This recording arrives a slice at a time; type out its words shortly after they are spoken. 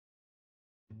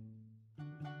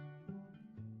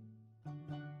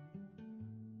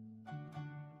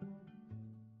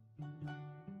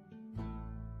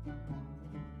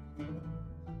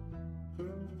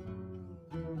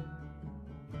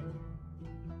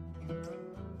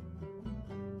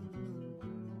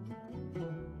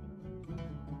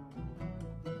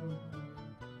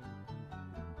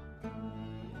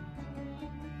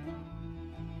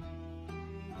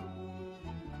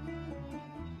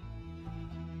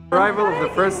Arrival of the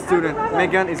first student.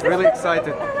 Megan is really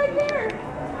excited.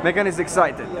 Megan is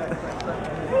excited. They're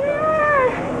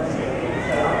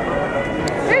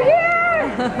here!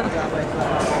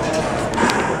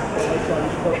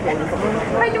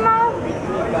 Hi, Jamal.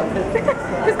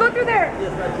 Just go through there.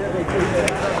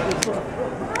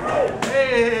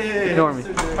 Hey! Normie.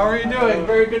 How are you doing?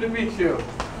 Very good to meet you.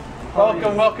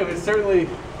 Welcome, welcome. It's certainly...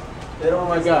 Oh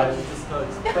my gosh.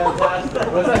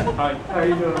 Fantastic. What's that? Hi. How are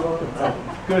you doing? Welcome.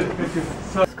 Good.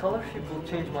 So, scholarship will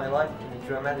change my life in a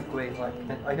dramatic way. Like,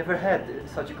 I never had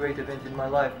such a great event in my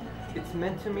life. It's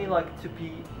meant to me like to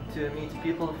meet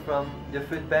people from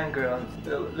different backgrounds,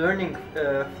 learning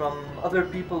from other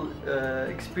people's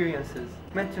experiences.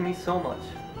 It meant to me so much.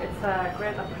 It's a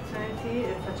great opportunity.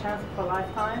 It's a chance of a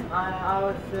lifetime. I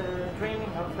was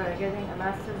dreaming of getting a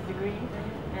master's degree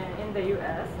in the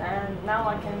US, and now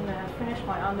I can finish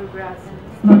my undergrad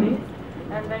studies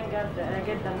and then get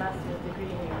the master's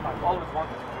degree in Europe. I've always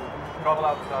wanted to travel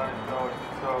outside,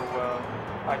 so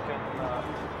I can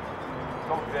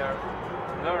go there,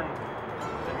 learn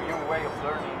the new way of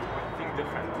learning, think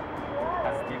different,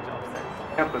 as Steve Jobs said.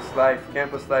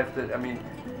 Campus life. I mean,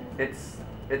 it's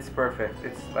perfect.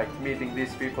 It's like meeting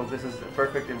these people. This is a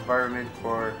perfect environment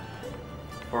for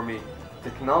me.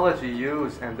 Technology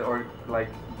use and the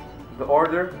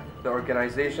order, the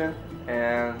organization,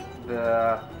 and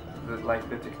the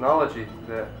technology,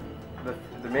 the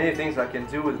many things I can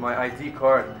do with my ID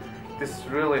card. This is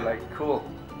really like cool.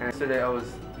 And yesterday I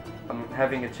was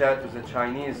having a chat with a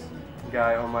Chinese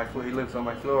guy on my floor. He lives on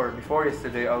my floor. Before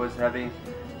yesterday I was having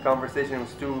conversation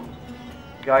with two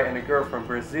guy and a girl from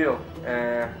Brazil,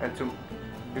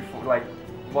 before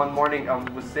one morning I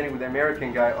was sitting with an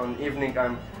American guy. On evening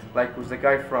I'm like with a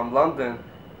guy from London.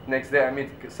 Next day I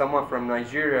meet someone from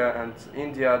Nigeria and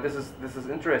India. This is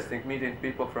interesting, meeting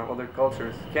people from other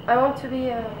cultures. I want to be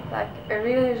a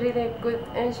really good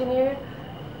engineer,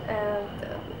 and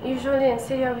usually in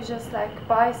Syria we just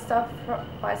buy stuff.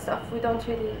 We don't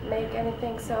really make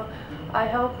anything. So I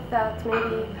hope that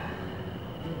maybe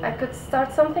I could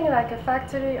start something like a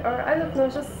factory, or I don't know,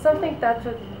 just something that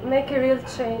would make a real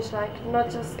change,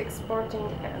 not just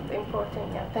exporting and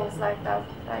importing and things like that.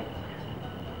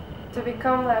 To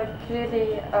become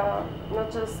really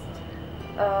not just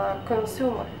a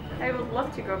consumer. I would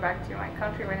love to go back to my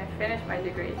country when I finish my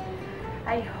degree.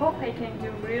 I hope I can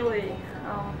do really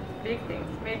big things.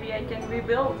 Maybe I can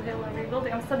rebuild.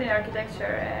 I'm studying architecture,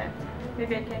 and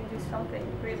maybe I can do something,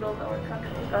 rebuild our country.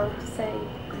 I want to say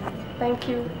thank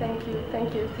you.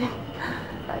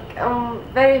 I'm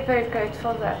very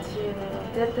grateful that you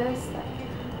did this.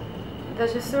 The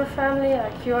Jusoor family,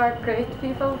 you are great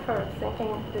people for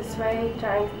thinking this way,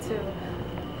 trying to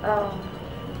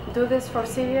do this for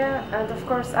Syria, and of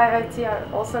course IIT are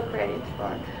also great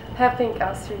for helping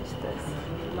us reach this.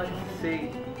 I'd like to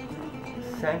say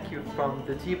thank you from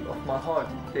the deep of my heart.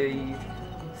 They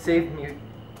saved me,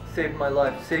 saved my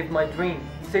life, saved my dream,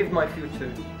 saved my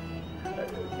future.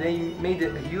 They made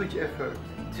a huge effort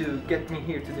to get me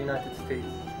here to the United States.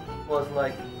 It was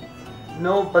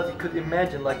nobody could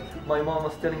imagine. My mom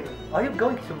was telling me, "Are you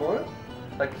going tomorrow?"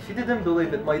 She didn't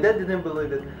believe it. My dad didn't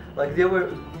believe it. They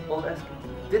were all asking,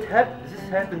 this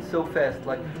happened so fast.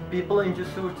 People in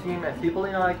Jusoor team and people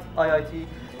in IIT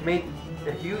made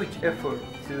a huge effort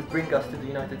to bring us to the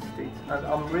United States, and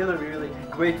I'm really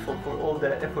grateful for all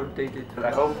the effort they did.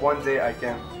 I hope one day I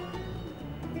can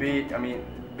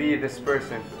be this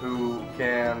person who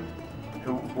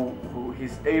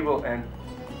is able and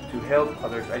to help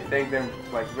others. I thank them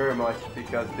very much,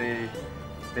 because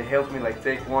they helped me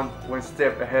take one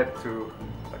step ahead to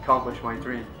accomplish my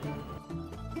dream.